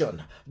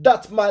instruction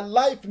that my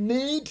life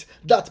need,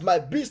 that my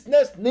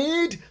business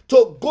need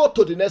to go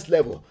to the next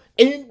level.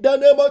 In the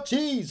name of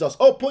Jesus,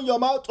 open your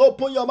mouth,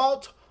 open your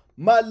mouth.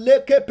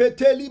 Maleke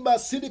peteli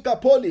masidika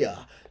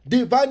polia.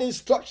 Divine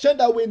instruction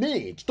that we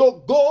need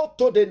to go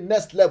to the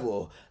next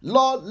level.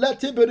 Lord,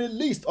 let it be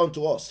released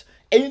unto us.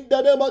 In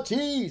the name of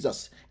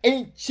Jesus,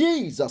 in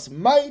Jesus'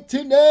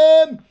 mighty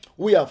name,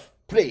 we have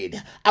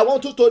prayed. I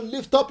want you to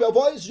lift up your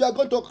voice. You are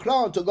going to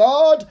cry to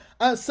God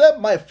and say,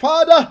 my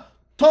Father,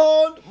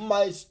 turn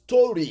my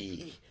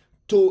story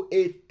into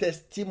a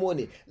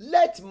testimony.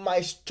 Let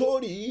my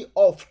story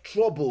of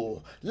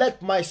trouble,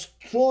 let my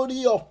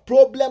story of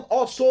problem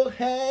also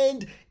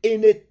end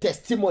in a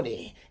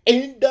testimony.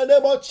 In the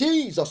name of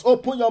Jesus,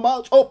 open your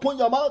mouth, open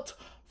your mouth.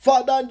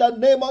 Father, in the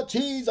name of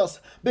Jesus,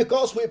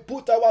 because we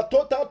put our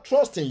total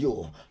trust in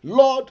you,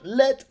 Lord,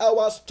 let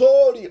our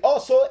story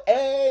also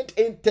end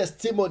in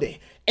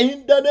testimony.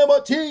 In the name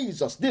of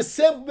Jesus, the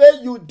same way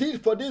you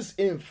did for this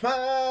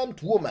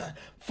infirmed woman.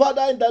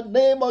 Father, in the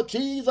name of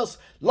Jesus,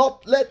 Lord,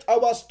 let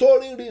our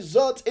story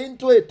result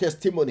into a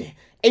testimony.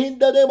 In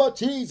the name of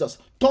Jesus,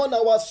 turn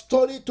our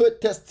story to a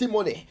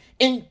testimony.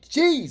 In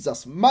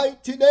Jesus'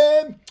 mighty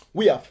name,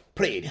 we have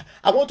prayed.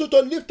 I want you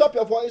to lift up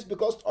your voice,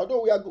 because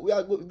although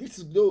this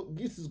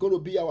is going to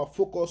be our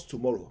focus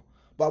tomorrow,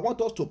 but I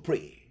want us to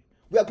pray.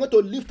 We are going to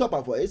lift up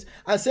our voice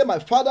and say, my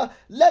Father,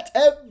 let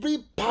every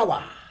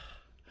power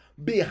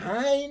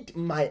behind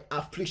my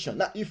affliction.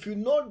 Now, if you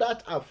know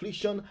that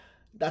affliction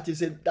that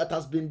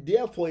has been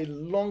there for a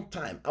long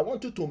time, I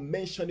want you to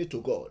mention it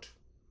to God,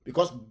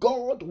 because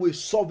God will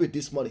solve it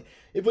this morning.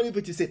 Even if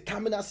it is a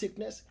terminal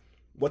sickness,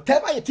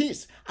 whatever it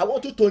is, I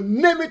want you to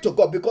name it to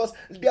God, because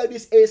there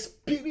is a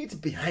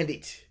spirit behind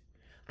it.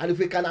 And if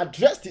we can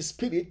address the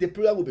spirit, the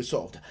prayer will be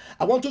solved.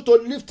 I want you to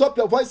lift up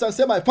your voice and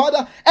say, my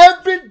Father,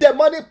 every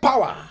demonic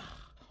power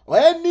or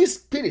any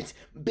spirit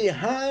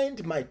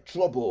behind my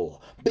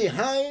trouble,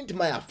 behind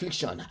my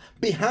affliction,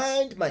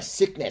 behind my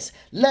sickness,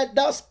 let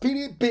that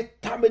spirit be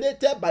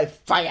terminated by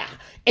fire.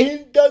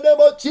 In the name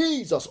of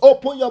Jesus,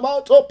 open your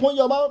mouth, open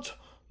your mouth.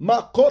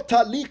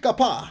 Makota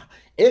likapa.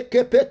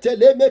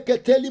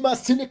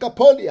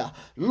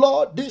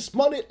 Lord, this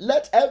morning,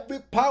 let every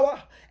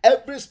power,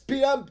 every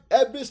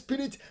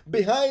spirit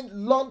behind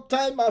long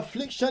time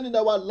affliction in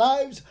our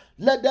lives,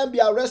 let them be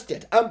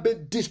arrested and be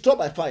destroyed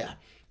by fire.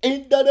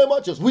 In the name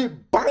of Jesus, we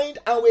bind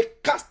and we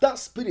cast that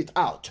spirit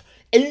out.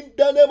 In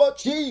the name of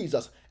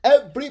Jesus,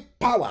 every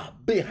power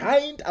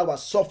behind our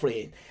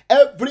suffering,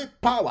 every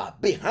power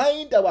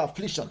behind our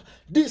affliction,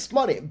 this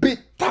morning be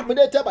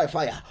terminated by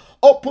fire.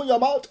 Open your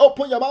mouth,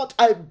 open your mouth.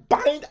 I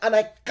bind and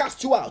I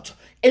cast you out.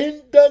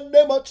 In the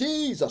name of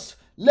Jesus,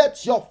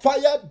 let your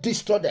fire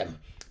destroy them.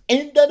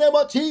 In the name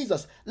of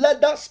Jesus,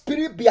 let that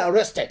spirit be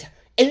arrested.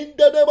 In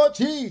the name of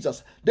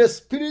Jesus, the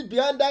spirit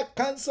behind that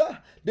cancer,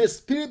 the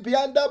spirit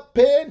behind that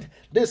pain,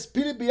 the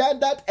spirit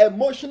behind that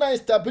emotional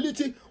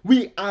instability,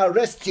 we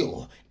arrest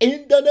you.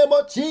 In the name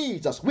of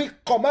Jesus, we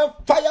command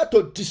fire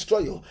to destroy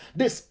you.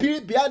 The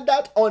spirit behind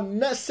that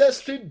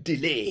unnecessary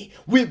delay,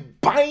 we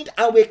bind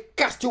and we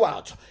cast you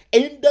out.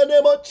 In the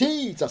name of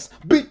Jesus,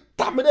 be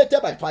terminated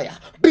by fire.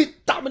 Be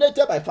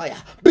terminated by fire.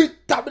 Be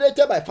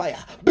terminated by fire.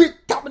 Be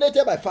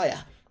terminated by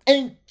fire.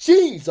 In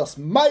Jesus'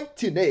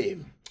 mighty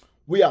name,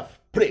 we have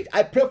prayed.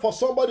 I pray for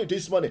somebody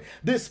this morning.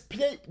 The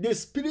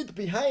spirit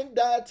behind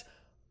that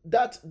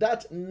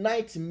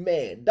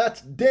nightmare,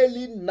 that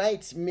daily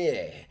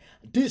nightmare,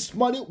 this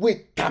morning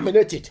we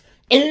terminate it.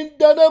 In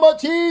the name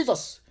of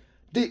Jesus,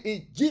 the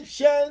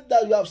Egyptians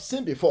that you have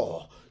seen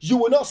before, you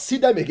will not see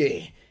them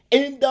again.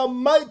 In the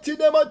mighty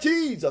name of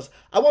Jesus,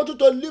 I want you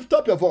to lift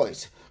up your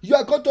voice. You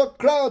are going to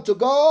cry out to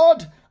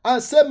God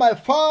and say, my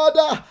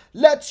Father,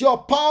 let your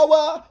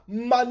power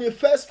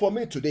manifest for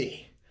me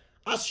today.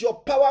 As your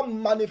power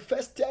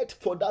manifested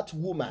for that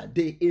woman,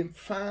 the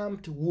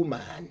infirmed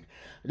woman.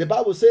 The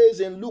Bible says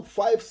in Luke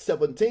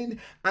 5:17,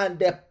 and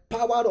the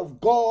power of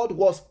God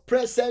was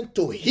present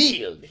to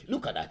heal.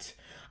 Look at that.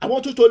 I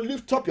want you to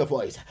lift up your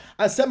voice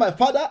and say, my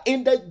Father,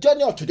 in the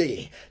journey of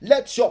today,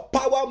 let your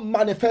power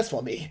manifest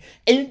for me.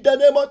 In the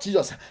name of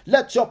Jesus,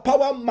 let your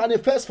power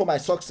manifest for my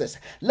success.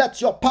 Let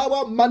your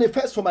power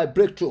manifest for my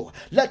breakthrough.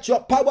 Let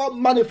your power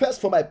manifest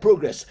for my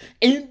progress.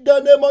 In the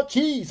name of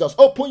Jesus,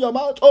 open your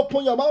mouth,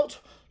 open your mouth.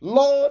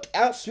 Lord,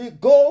 as we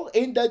go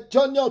in the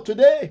journey of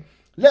today,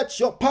 let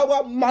your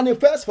power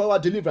manifest for our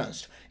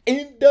deliverance.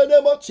 In the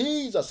name of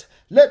Jesus,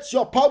 let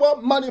your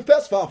power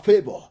manifest for our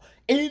favor.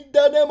 In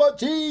the name of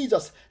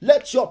Jesus,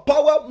 let your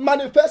power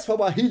manifest for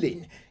our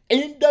healing.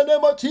 In the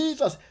name of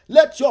Jesus,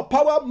 let your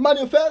power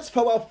manifest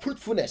for our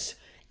fruitfulness.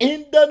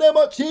 In the name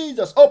of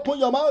Jesus, open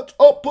your mouth,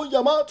 open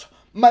your mouth.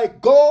 My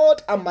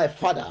God and my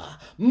Father,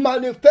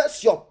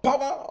 manifest your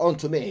power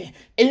unto me.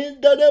 In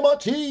the name of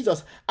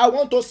Jesus, I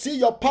want to see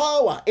your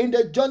power in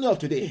the journey of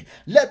today.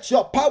 Let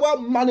your power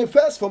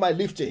manifest for my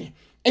lifting.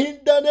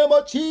 In the name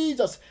of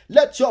Jesus,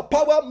 let your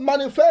power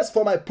manifest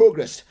for my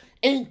progress.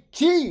 In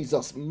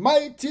Jesus'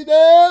 mighty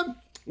name,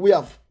 we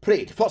have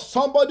prayed. For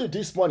somebody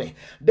this morning,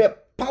 the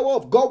power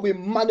of God will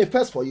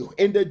manifest for you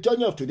in the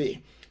journey of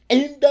today.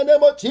 In the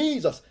name of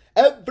Jesus,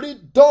 every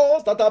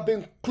door that have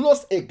been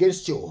closed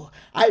against you,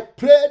 I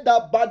pray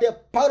that by the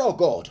power of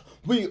God,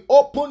 we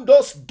open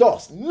those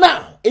doors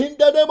now. In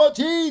the name of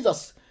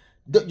Jesus,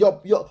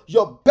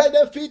 your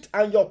benefit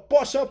and your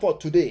portion for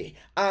today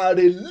are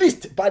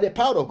released by the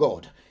power of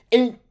God.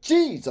 In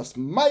Jesus'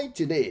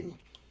 mighty name,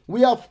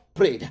 we have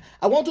prayed.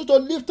 I want you to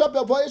lift up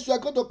your voice. You are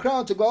going to cry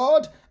unto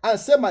God and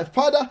say, my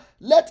Father,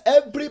 let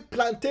every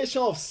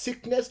plantation of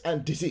sickness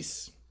and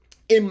disease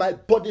in my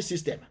body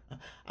system,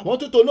 I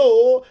want you to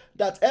know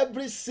that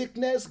every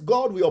sickness,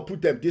 God will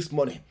uproot them this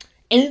morning.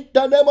 In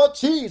the name of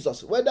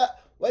Jesus, whether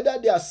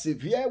they are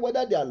severe,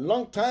 whether they are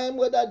long time,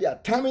 whether they are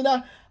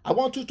terminal, I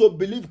want you to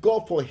believe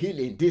God for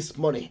healing this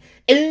morning.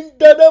 In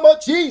the name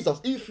of Jesus,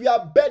 if you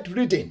are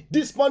bedridden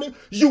this morning,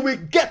 you will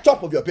get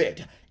up of your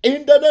bed.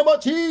 In the name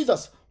of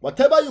Jesus,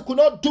 whatever you could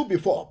not do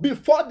before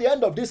the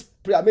end of this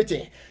prayer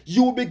meeting,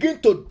 you will begin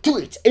to do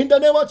it. In the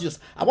name of Jesus,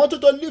 I want you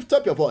to lift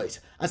up your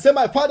voice and say,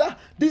 my Father,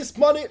 this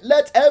morning,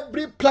 let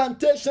every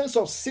plantations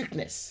of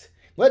sickness,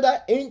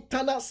 whether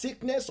internal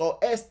sickness or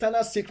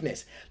external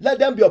sickness, let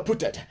them be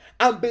uprooted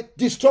and be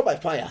destroyed by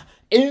fire.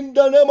 In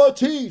the name of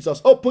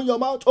Jesus, open your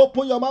mouth,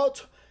 open your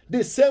mouth.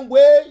 The same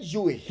way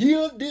you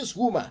healed this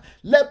woman,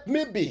 let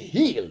me be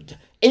healed.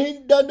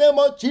 In the name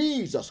of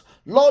Jesus,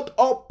 Lord,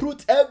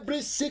 uproot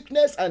every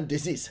sickness and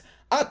disease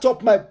out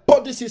of my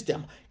body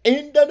system.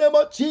 In the name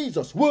of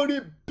Jesus, we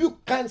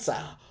rebuke cancer.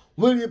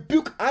 We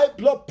rebuke high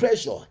blood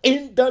pressure.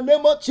 In the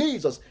name of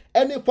Jesus,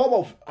 any form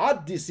of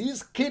heart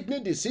disease, kidney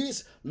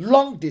disease,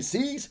 lung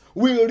disease,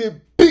 we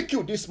rebuke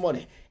you this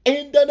morning.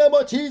 In the name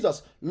of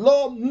Jesus,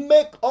 Lord,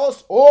 make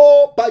us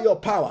whole by your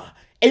power.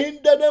 In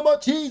the name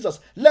of Jesus,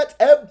 let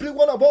every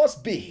one of us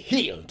be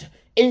healed.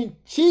 In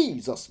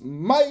Jesus'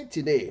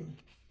 mighty name,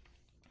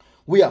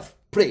 we have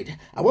prayed.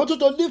 I want you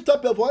to lift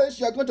up your voice.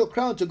 You are going to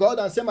cry unto God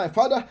and say, my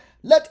Father,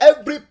 let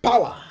every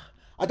power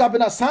that have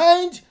been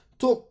assigned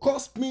to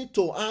cause me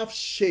to have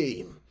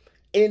shame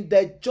in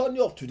the journey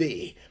of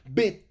today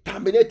be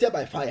terminated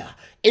by fire.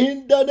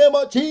 In the name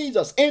of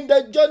Jesus, in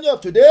the journey of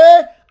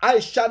today, I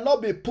shall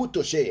not be put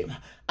to shame.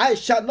 I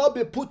shall not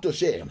be put to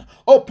shame.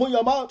 Open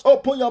your mouth,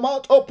 open your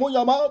mouth, open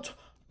your mouth.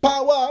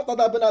 Power that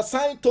have been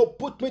assigned to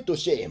put me to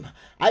shame,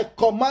 I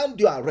command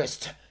your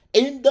arrest.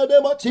 In the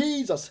name of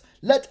Jesus,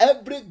 let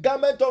every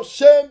garment of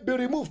shame be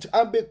removed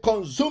and be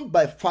consumed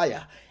by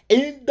fire.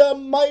 In the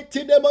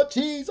mighty name of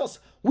Jesus,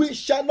 we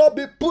shall not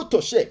be put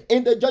to shame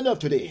in the journey of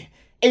today.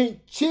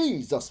 In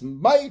Jesus'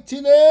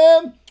 mighty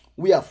name,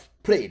 we have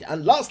prayed.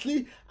 And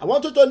lastly, I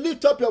want you to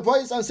lift up your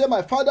voice and say,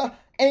 my Father,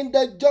 in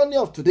the journey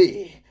of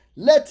today,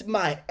 let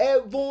my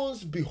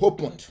heavens be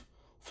opened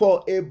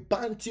for a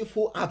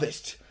bountiful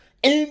harvest.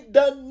 In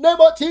the name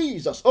of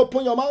Jesus,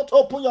 open your mouth,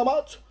 open your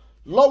mouth.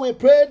 Lord, we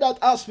pray that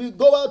as we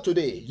go out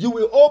today, you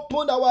will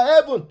open our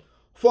heaven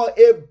for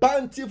a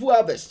bountiful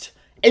harvest.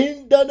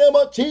 In the name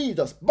of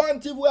Jesus,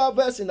 bountiful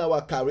harvest in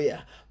our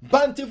career,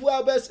 bountiful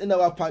harvest in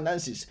our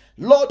finances.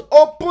 Lord,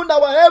 open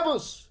our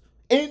heavens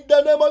in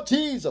the name of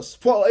Jesus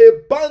for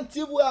a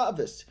bountiful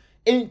harvest.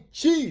 In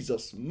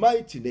Jesus'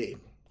 mighty name,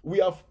 we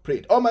have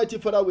prayed. Almighty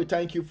Father, we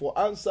thank you for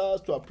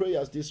answers to our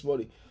prayers this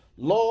morning.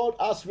 Lord,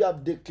 as we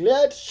have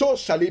declared, so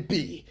shall it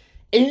be.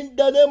 In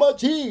the name of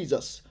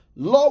Jesus,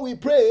 Lord, we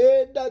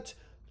pray that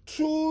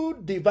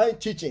through divine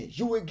teaching,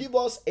 you will give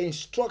us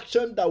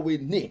instruction that we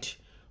need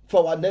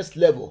for our next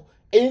level.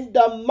 In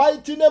the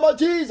mighty name of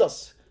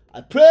Jesus,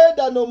 I pray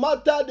that no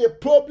matter the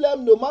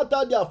problem, no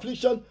matter the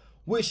affliction,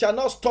 we shall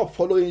not stop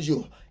following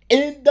you.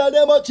 In the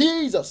name of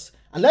Jesus,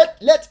 and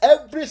let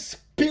every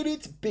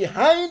spirit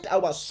behind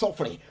our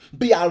suffering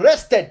be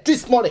arrested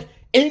this morning.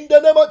 In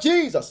the name of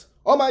Jesus,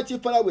 Almighty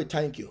Father, we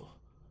thank you.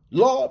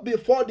 Lord,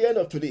 before the end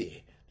of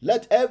today,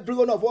 let every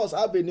one of us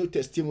have a new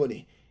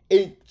testimony.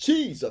 In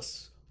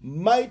Jesus'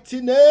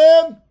 mighty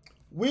name,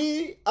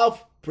 we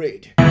have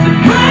prayed. Break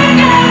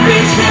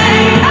every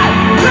chain,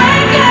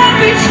 break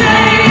every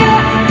chain.